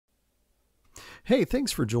Hey,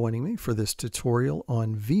 thanks for joining me for this tutorial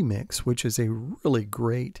on vMix, which is a really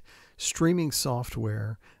great streaming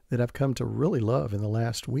software that I've come to really love in the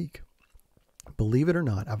last week. Believe it or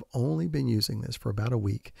not, I've only been using this for about a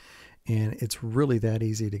week, and it's really that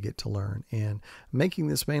easy to get to learn. And I'm making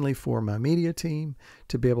this mainly for my media team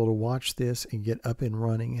to be able to watch this and get up and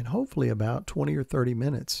running in hopefully about 20 or 30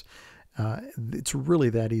 minutes. It's really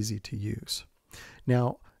that easy to use.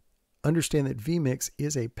 Now, understand that vMix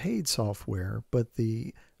is a paid software, but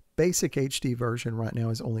the basic HD version right now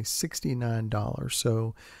is only $69.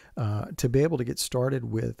 So to be able to get started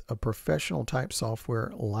with a professional type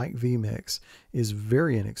software like vMix is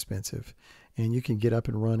very inexpensive, and you can get up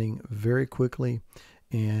and running very quickly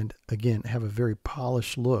and again have a very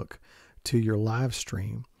polished look to your live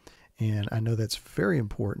stream. And I know that's very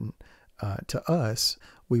important to us.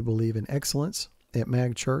 We believe in excellence at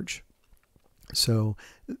Mag Church. So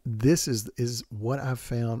this is what I've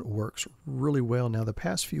found works really well. Now, the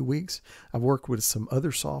past few weeks, I've worked with some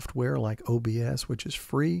other software like OBS, which is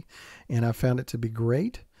free, and I found it to be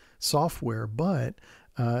great software, but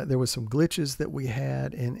there was some glitches that we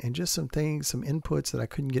had and just some things, some inputs that I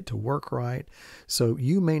couldn't get to work right. So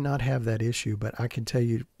you may not have that issue, but I can tell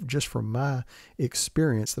you just from my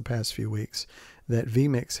experience the past few weeks that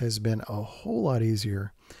vMix has been a whole lot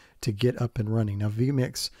easier to get up and running. Now,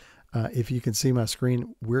 vMix, if you can see my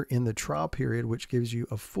screen, we're in the trial period, which gives you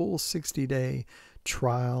a full 60-day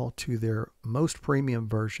trial to their most premium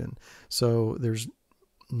version. So there's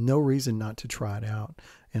no reason not to try it out,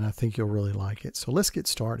 and I think you'll really like it. So let's get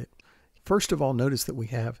started. First of all, notice that we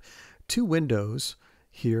have two windows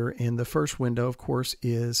here, and the first window, of course,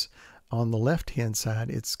 is on the left-hand side.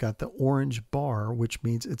 It's got the orange bar, which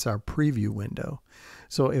means it's our preview window.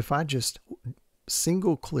 So if I just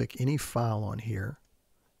single-click any file on here,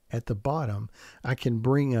 at the bottom, I can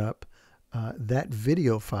bring up that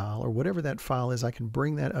video file or whatever that file is. I can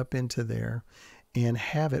bring that up into there and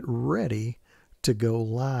have it ready to go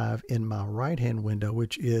live in my right-hand window,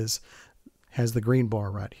 which has the green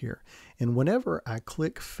bar right here. And whenever I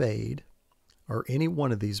click fade, or any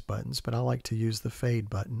one of these buttons, but I like to use the fade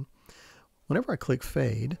button, whenever I click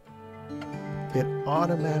fade, it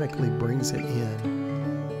automatically brings it in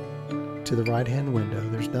to the right-hand window.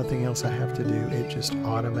 There's nothing else I have to do. It just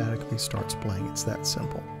automatically starts playing. It's that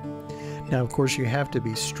simple. Now, of course, you have to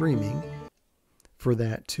be streaming for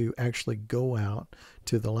that to actually go out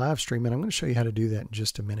to the live stream, and I'm going to show you how to do that in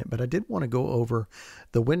just a minute. But I did want to go over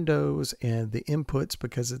the windows and the inputs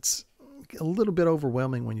because it's a little bit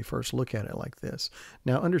overwhelming when you first look at it like this.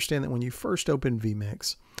 Now, understand that when you first open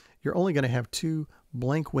vMix, you're only going to have two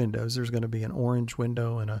blank windows. There's going to be an orange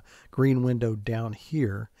window and a green window down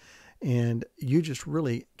here. And you just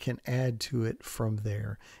really can add to it from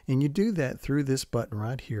there. And you do that through this button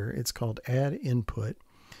right here. It's called Add Input.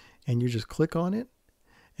 And you just click on it.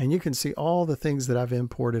 And you can see all the things that I've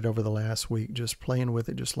imported over the last week, just playing with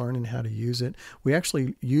it, just learning how to use it. We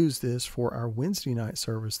actually used this for our Wednesday night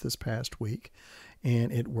service this past week,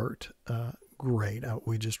 and it worked great.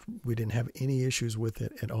 We didn't have any issues with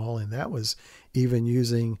it at all. And that was even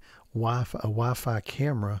using a Wi-Fi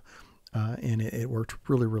camera. And it worked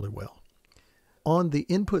really, really well. On the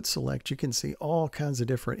input select, you can see all kinds of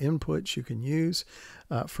different inputs you can use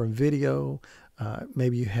from video.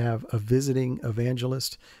 Maybe you have a visiting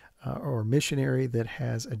evangelist or missionary that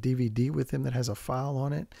has a DVD with them that has a file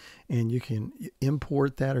on it, and you can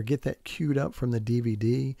import that or get that queued up from the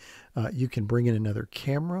DVD. You can bring in another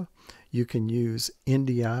camera. You can use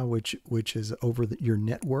NDI, which is over your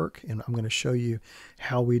network, and I'm going to show you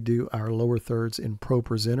how we do our lower thirds in Pro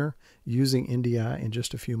Presenter using NDI in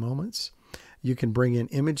just a few moments. You can bring in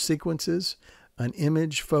image sequences, an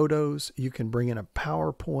image, photos. You can bring in a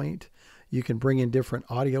PowerPoint. You can bring in different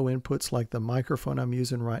audio inputs like the microphone I'm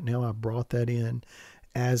using right now. I brought that in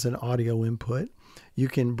as an audio input. You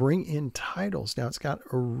can bring in titles. Now it's got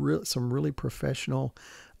some really professional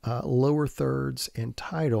lower thirds and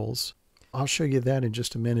titles. I'll show you that in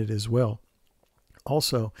just a minute as well.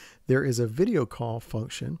 Also, there is a video call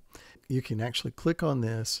function. You can actually click on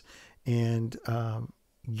this and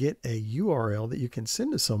get a URL that you can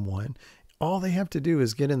send to someone. All they have to do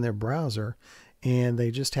is get in their browser, and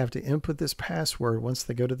they just have to input this password once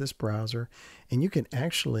they go to this browser, and you can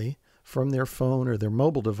actually, from their phone or their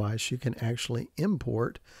mobile device, you can actually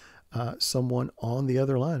import someone on the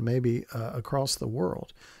other line, maybe across the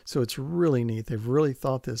world. So it's really neat. They've really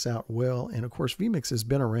thought this out well. And of course, vMix has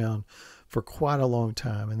been around for quite a long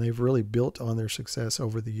time, and they've really built on their success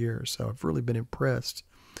over the years. So I've really been impressed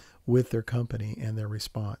with their company and their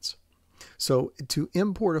response. So to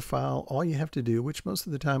import a file, all you have to do, which most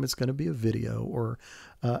of the time it's going to be a video or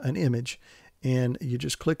an image, and you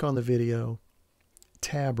just click on the video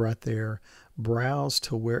tab right there, browse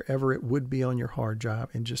to wherever it would be on your hard drive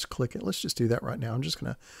and just click it. Let's just do that right now. I'm just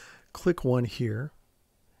going to click one here.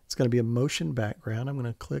 It's going to be a motion background. I'm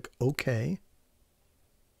going to click OK.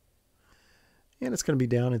 And it's going to be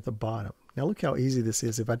down at the bottom. Now look how easy this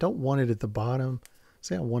is. If I don't want it at the bottom,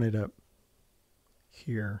 say I want it up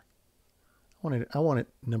here. I want it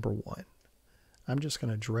number 1. I'm just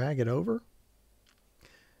going to drag it over.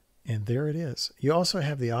 And there it is. You also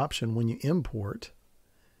have the option when you import,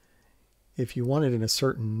 if you want it in a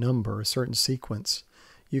certain number, a certain sequence,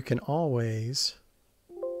 you can always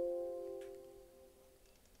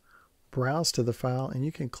browse to the file and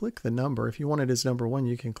you can click the number. If you want it as number 1,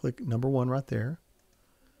 you can click number 1 right there.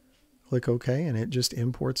 Click OK, and it just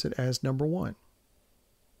imports it as number 1.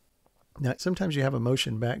 Now, sometimes you have a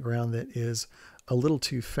motion background that is a little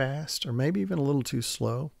too fast or maybe even a little too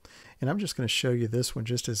slow. And I'm just going to show you this one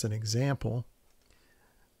just as an example.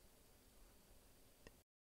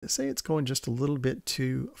 Say it's going just a little bit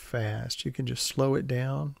too fast. You can just slow it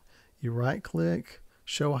down. You right click,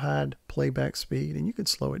 show hide playback speed, and you can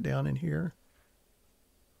slow it down in here.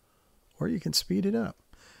 Or you can speed it up.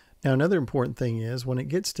 Now, another important thing is when it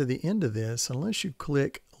gets to the end of this, unless you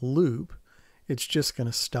click loop, it's just going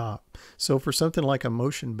to stop. So for something like a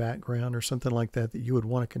motion background or something like that you would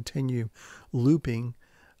want to continue looping,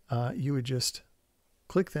 you would just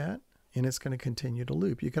click that and it's going to continue to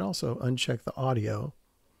loop. You can also uncheck the audio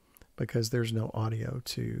because there's no audio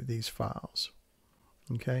to these files.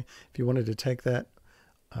 Okay, if you wanted to take that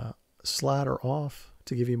slider off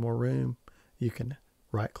to give you more room, you can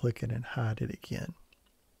right click it and hide it again.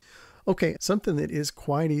 Okay, something that is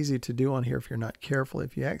quite easy to do on here if you're not careful,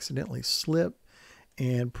 if you accidentally slip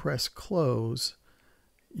and press close,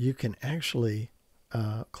 you can actually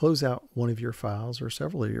close out one of your files or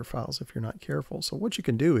several of your files if you're not careful. So what you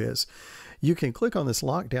can do is you can click on this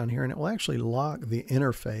lock down here and it will actually lock the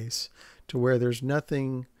interface to where there's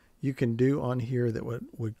nothing you can do on here that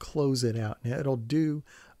would close it out. Now it'll do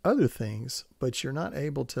other things, but you're not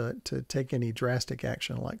able to take any drastic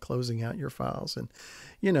action like closing out your files. And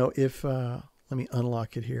you know, if let me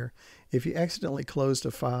unlock it here. If you accidentally closed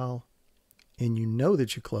a file and you know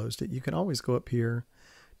that you closed it, you can always go up here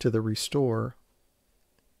to the restore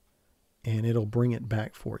and it'll bring it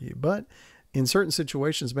back for you. But in certain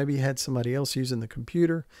situations, maybe you had somebody else using the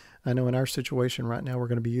computer. I know in our situation right now, we're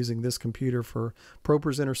going to be using this computer for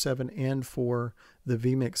ProPresenter 7 and for the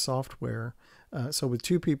vMix software. So with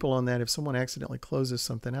 2 people on that, if someone accidentally closes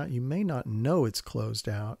something out, you may not know it's closed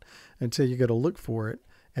out until you go to look for it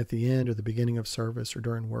at the end or the beginning of service or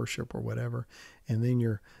during worship or whatever. And then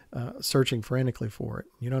you're searching frantically for it.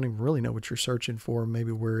 You don't even really know what you're searching for,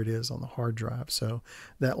 maybe where it is on the hard drive. So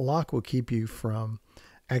that lock will keep you from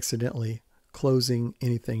accidentally closing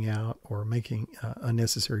anything out or making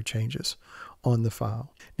unnecessary changes on the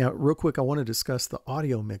file. Now, real quick, I want to discuss the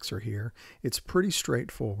audio mixer here. It's pretty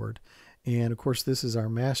straightforward. And of course, this is our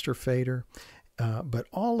master fader. But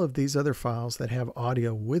all of these other files that have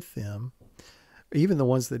audio with them, even the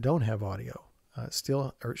ones that don't have audio,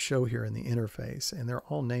 still show here in the interface. And they're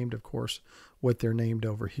all named, of course, what they're named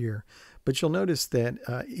over here. But you'll notice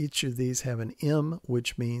that each of these have an M,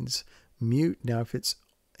 which means mute. Now, if it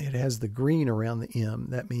has the green around the M,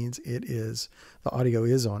 that means the audio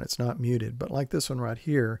is on. It's not muted. But like this one right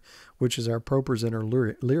here, which is our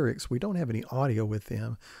ProPresenter lyrics, we don't have any audio with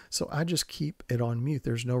them. So I just keep it on mute.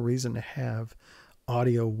 There's no reason to have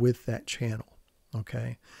audio with that channel.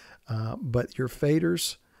 Okay. But your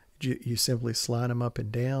faders, you simply slide them up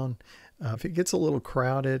and down. If it gets a little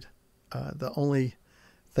crowded, the only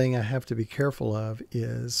thing I have to be careful of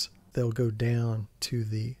is they'll go down to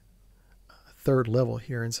the 3rd level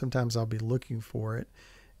here, and sometimes I'll be looking for it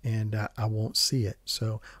and I won't see it.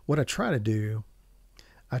 So what I try to do,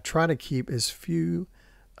 I try to keep as few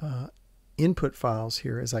input files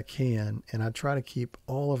here as I can, and I try to keep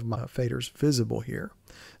all of my faders visible here,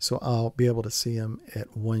 so I'll be able to see them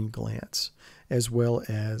at one glance, as well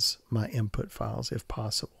as my input files if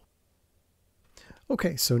possible.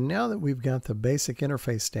 Okay, so now that we've got the basic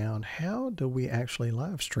interface down, how do we actually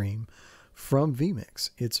live stream from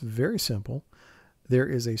vMix? It's very simple. There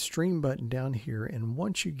is a stream button down here, and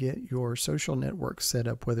once you get your social network set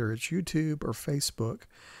up, whether it's YouTube or Facebook,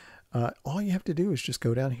 all you have to do is just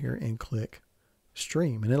go down here and click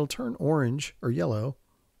stream, and it'll turn orange or yellow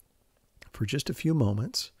for just a few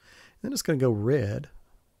moments. Then it's going to go red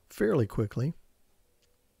fairly quickly.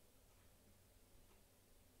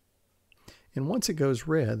 And once it goes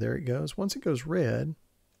red, there it goes. Once it goes red,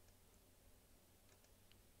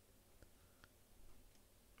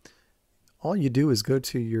 all you do is go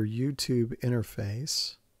to your YouTube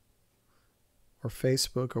interface, or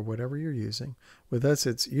Facebook or whatever you're using. With us,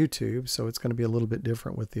 it's YouTube, so it's going to be a little bit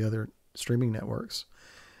different with the other streaming networks.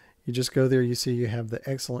 You just go there, you see you have the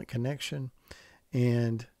excellent connection,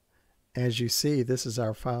 and as you see, this is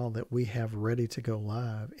our file that we have ready to go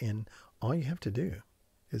live, and all you have to do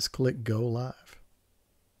is click Go Live.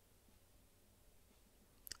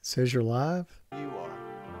 It says you're live,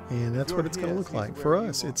 and that's what it's going to look like. For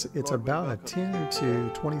us, it's about a 10 to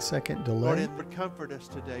 20 second delay. Lord, it would comfort us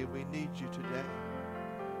today. We need you today.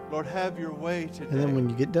 Lord, have your way today. And then when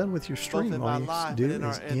you get done with your stream, all you have to do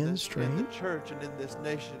is end stream. In the church and in this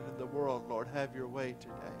nation and the world, Lord, have your way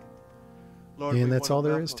today. Lord, and that's all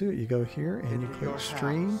there is to it. You go here and you click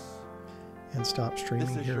stream and stop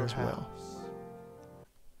streaming here as well.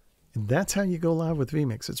 And that's how you go live with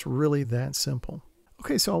vMix. It's really that simple.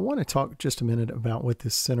 Okay, so I want to talk just a minute about what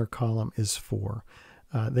this center column is for.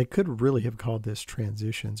 They could really have called this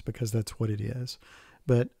transitions because that's what it is.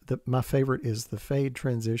 But my favorite is the fade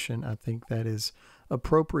transition. I think that is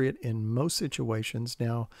appropriate in most situations.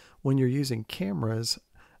 Now, when you're using cameras,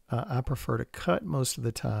 I prefer to cut most of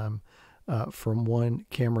the time from one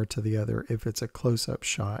camera to the other if it's a close-up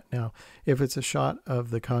shot. Now, if it's a shot of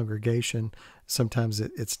the congregation, sometimes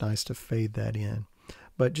it's nice to fade that in.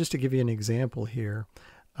 But just to give you an example here,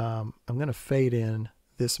 I'm going to fade in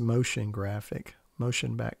this motion graphic,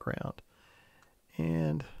 motion background.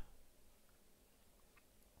 And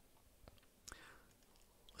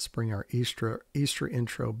let's bring our Easter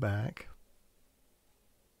intro back.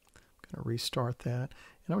 I'm going to restart that.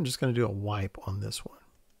 And I'm just going to do a wipe on this one.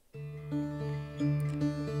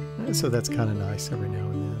 And so that's kind of nice every now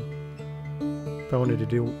and then. If I wanted to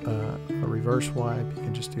do a reverse wipe, you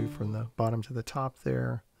can just do from the bottom to the top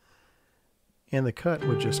there. And the cut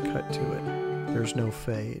would just cut to it. There's no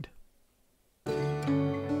fade.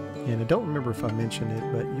 And I don't remember if I mentioned it,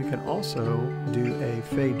 but you can also do a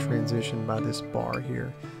fade transition by this bar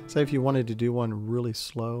here. Say if you wanted to do one really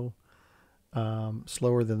slow,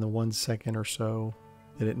 slower than the 1 second or so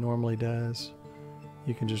that it normally does,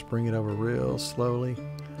 you can just bring it over real slowly.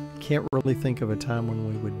 Can't really think of a time when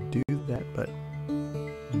we would do that, but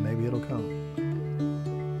maybe it'll come.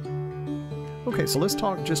 Okay, so let's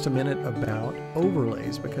talk just a minute about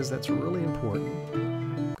overlays because that's really important.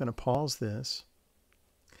 I'm going to pause this.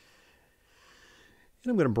 And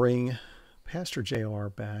I'm going to bring Pastor JR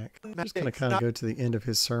back. I'm just going to kind of go to the end of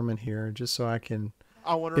his sermon here just so I can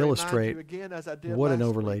illustrate what an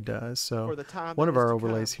overlay does. So one of our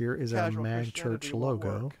overlays here is our Mag Church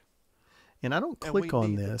logo. And I don't click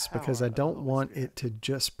on this because I don't want it to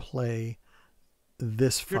just play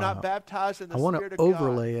this file. I want to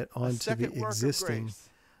overlay it onto the existing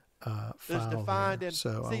file here.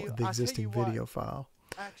 So the existing video file.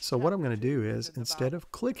 So what I'm going to do is instead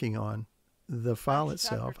of clicking on the file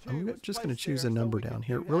itself, I'm just going to choose a number down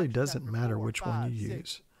here. It really doesn't matter which one you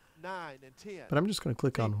use. But I'm just going to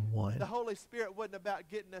click on 1.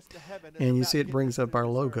 And you see it brings up our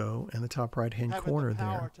logo in the top right hand corner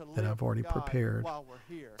there that I've already prepared.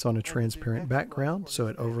 It's on a transparent background, so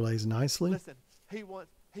it overlays nicely.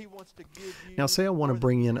 Now say I want to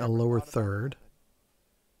bring in a lower third.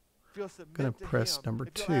 I'm going to press number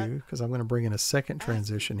 2 because I'm going to bring in a second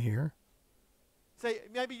transition here.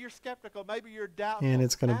 Maybe you're skeptical, maybe you're doubtful. And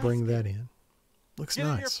it's going to bring that in. Looks nice.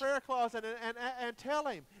 Get in your prayer closet and tell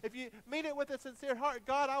him. If you mean it with a sincere heart,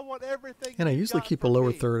 God, I want everything. And I usually keep a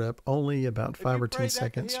lower third up only about 5 or 10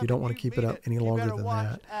 seconds. You don't want to keep it up any longer than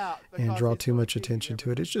that and draw too much attention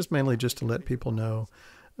to it. It's just mainly just to let people know,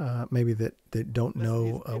 maybe that don't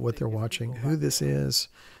know what they're watching, who this is.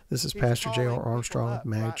 This is Pastor J.R. Armstrong with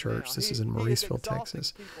Mag Church. This is in Mauriceville,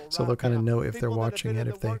 Texas. So they'll kind of know if they're watching it,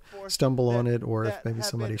 if they stumble on it, or if maybe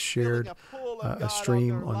somebody shared a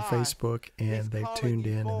stream on Facebook and they've tuned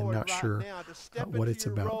in and they're not sure what it's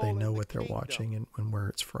about. They know what they're watching and where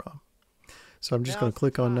it's from. So I'm just going to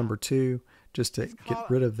click on number 2 just to get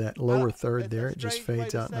rid of that lower third there. It just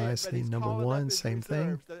fades out nicely. Number 1, same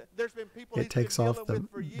thing. It takes off the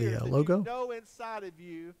logo.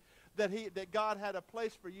 That God had a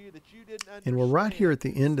place for you that you didn't understand. And we're right here at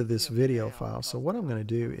the end of this video file. So what I'm going to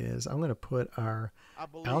do is I'm going to put our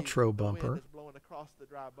outro bumper.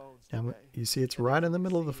 And you see it's right in the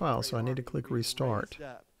middle of the file, so I need to click restart.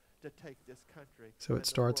 So it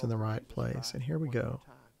starts in the right place. And here we go.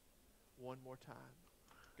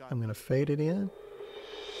 I'm going to fade it in.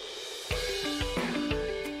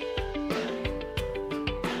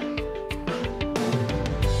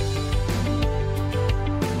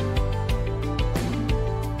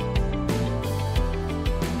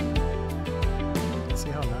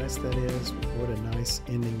 That is, what a nice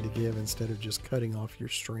ending to give instead of just cutting off your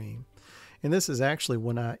stream. And this is actually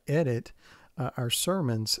when I edit our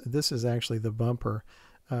sermons, this is actually the bumper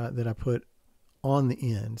that I put on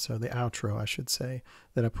the end. So the outro, I should say,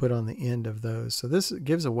 that I put on the end of those. So this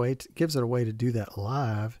gives it a way to do that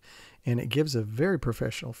live, and it gives a very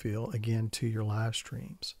professional feel, again, to your live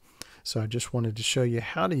streams. So I just wanted to show you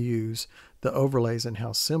how to use the overlays and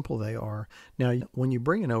how simple they are. Now, when you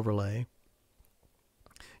bring an overlay,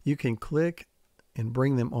 you can click and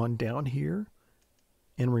bring them on down here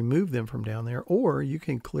and remove them from down there, or you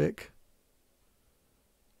can click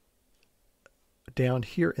down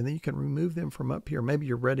here and then you can remove them from up here. Maybe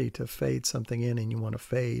you're ready to fade something in and you want to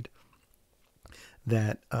fade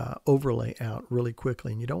that overlay out really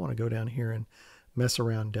quickly, and you don't want to go down here and mess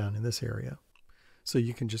around down in this area. So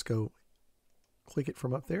you can just go click it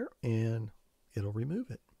from up there and it'll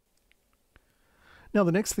remove it. Now,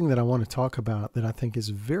 the next thing that I want to talk about that I think is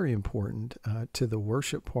very important to the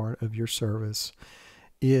worship part of your service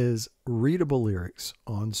is readable lyrics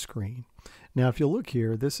on screen. Now, if you look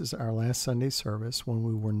here, this is our last Sunday service when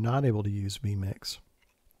we were not able to use vMix.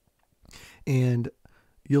 And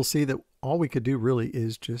you'll see that all we could do really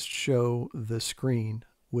is just show the screen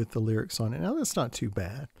with the lyrics on it. Now, that's not too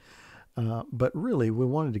bad. But really, we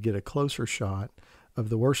wanted to get a closer shot of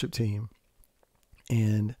the worship team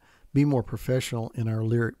and be more professional in our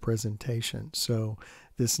lyric presentation. So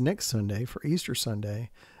this next Sunday, for Easter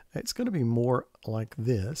Sunday, it's going to be more like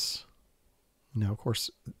this. Now, of course,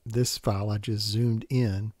 this file I just zoomed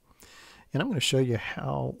in, and I'm going to show you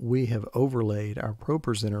how we have overlaid our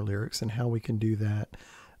ProPresenter lyrics and how we can do that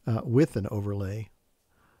with an overlay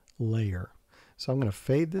layer. So I'm going to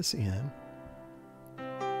fade this in,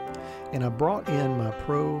 and I brought in my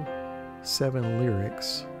Pro 7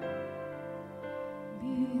 lyrics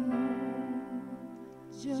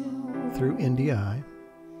through NDI.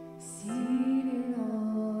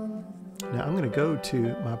 Now I'm going to go to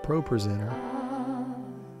my ProPresenter,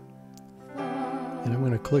 and I'm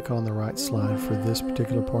going to click on the right slide for this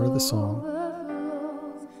particular part of the song.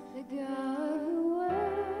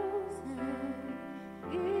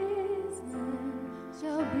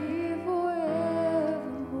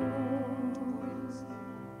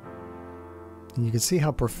 And you can see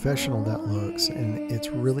how professional that looks, and it's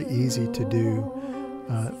really easy to do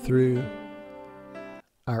through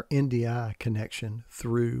our NDI connection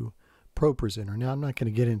through ProPresenter. Now, I'm not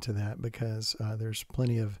going to get into that because there's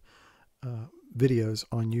plenty of videos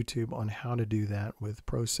on YouTube on how to do that with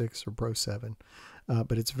Pro 6 or Pro 7.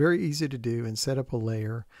 But it's very easy to do and set up a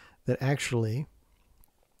layer that actually,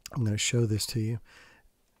 I'm going to show this to you,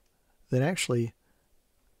 that actually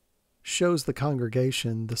shows the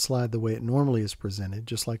congregation the slide the way it normally is presented,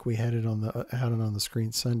 just like we had it on the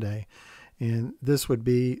screen Sunday. And this would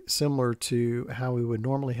be similar to how we would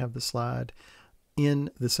normally have the slide in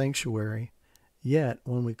the sanctuary. Yet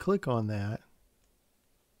when we click on that,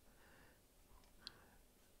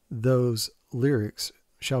 those lyrics,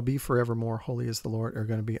 "Shall be forevermore, holy is the Lord," are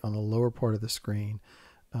going to be on the lower part of the screen,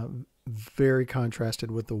 very contrasted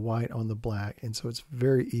with the white on the black. And so it's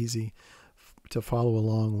very easy to follow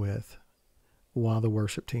along with while the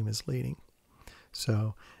worship team is leading.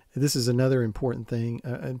 So this is another important thing,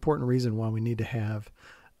 an important reason why we need to have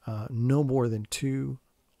no more than 2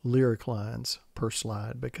 lyric lines per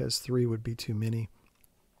slide, because 3 would be too many.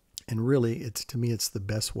 And really, to me, it's the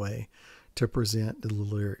best way to present the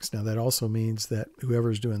lyrics. Now, that also means that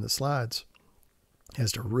whoever's doing the slides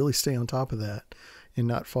has to really stay on top of that and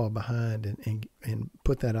not fall behind, and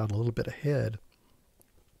put that out a little bit ahead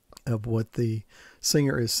of what the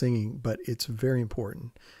singer is singing. But it's very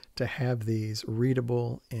important to have these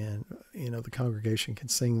readable, and the congregation can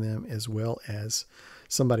sing them as well as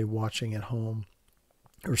somebody watching at home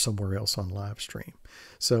or somewhere else on live stream.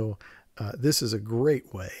 So this is a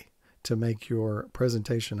great way to make your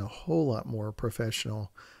presentation a whole lot more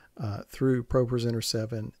professional through ProPresenter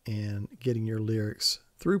 7 and getting your lyrics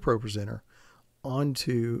through ProPresenter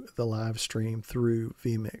onto the live stream through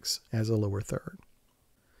vMix as a lower third.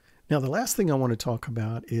 Now, the last thing I want to talk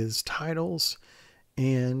about is titles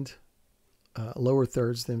and lower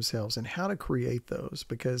thirds themselves and how to create those,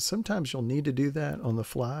 because sometimes you'll need to do that on the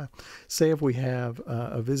fly. Say if we have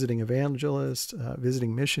a visiting evangelist,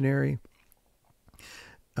 visiting missionary,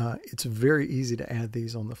 it's very easy to add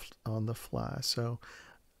these on the fly. So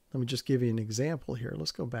let me just give you an example here.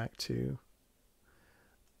 Let's go back to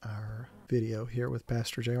our video here with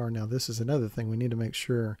Pastor JR. Now, this is another thing. We need to make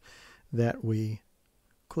sure that we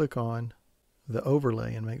click on the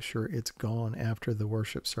overlay and make sure it's gone after the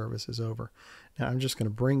worship service is over. Now, I'm just going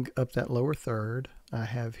to bring up that lower third I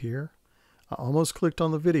have here. I almost clicked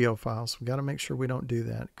on the video file, so we've got to make sure we don't do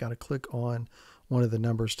that. Got to click on one of the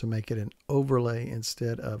numbers to make it an overlay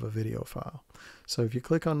instead of a video file. So if you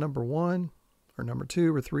click on number 1, or number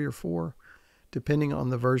 2 or 3 or 4. Depending on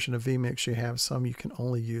the version of vMix you have, some you can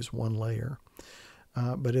only use one layer.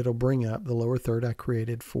 But it'll bring up the lower third I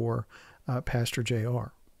created for Pastor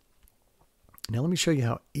JR. Now let me show you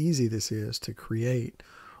how easy this is to create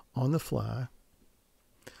on the fly.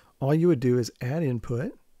 All you would do is add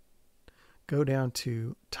input, go down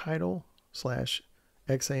to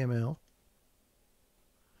title/XAML,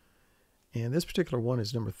 and this particular one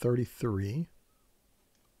is number 33.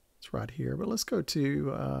 It's right here, but let's go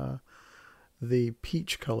to the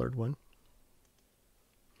peach colored one.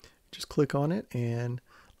 Just click on it, and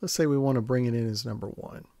let's say we want to bring it in as number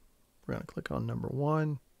 1. We're going to click on number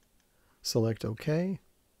 1, select OK.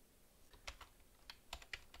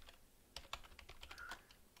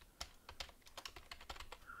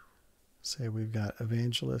 Say we've got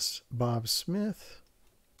Evangelist Bob Smith.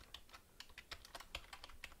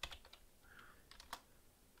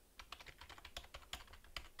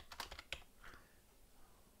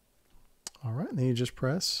 All right, and then you just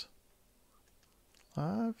press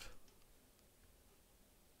live.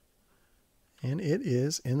 And it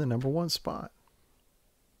is in the number 1 spot.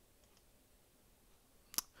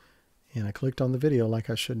 And I clicked on the video like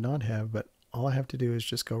I should not have, but all I have to do is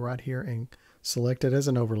just go right here and select it as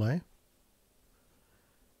an overlay.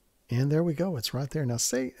 And there we go. It's right there. Now,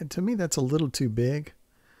 to me, that's a little too big.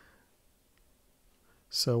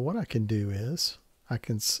 So what I can do is I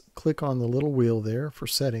can click on the little wheel there for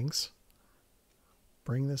settings.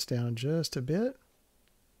 Bring this down just a bit.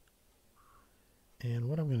 And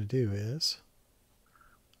what I'm going to do is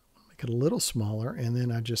make it a little smaller, and then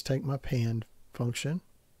I just take my pan function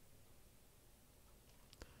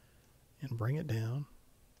and bring it down.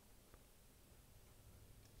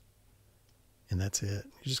 And that's it.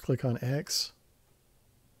 You just click on X,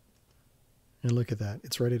 and look at that.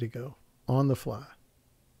 It's ready to go on the fly.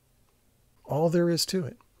 All there is to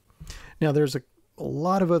it. Now, there's a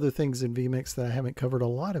lot of other things in vMix that I haven't covered. A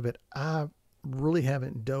lot of it I really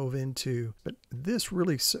haven't dove into, but this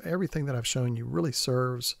really, everything that I've shown you really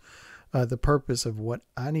serves the purpose of what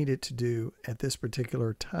I needed to do at this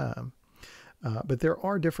particular time. But there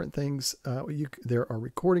are different things. There are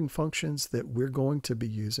recording functions that we're going to be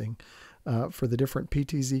using for the different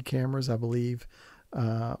PTZ cameras, I believe.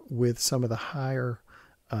 With some of the higher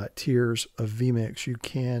tiers of vMix, you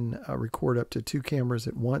can record up to 2 cameras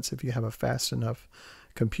at once if you have a fast enough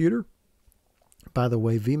computer. By the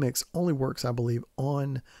way, vMix only works, I believe,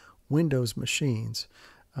 on Windows machines.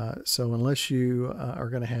 So unless you are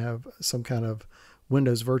going to have some kind of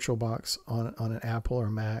Windows VirtualBox on an Apple or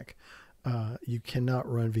Mac, you cannot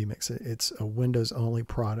run vMix. It's a Windows only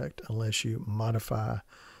product unless you modify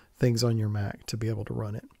things on your Mac to be able to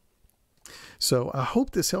run it. So I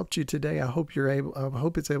hope this helped you today. I hope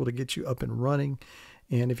it's able to get you up and running.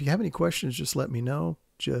 And if you have any questions, just let me know.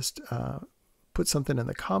 Just put something in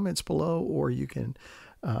the comments below, or you can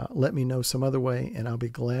let me know some other way, and I'll be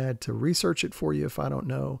glad to research it for you if I don't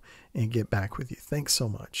know and get back with you. Thanks so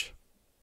much.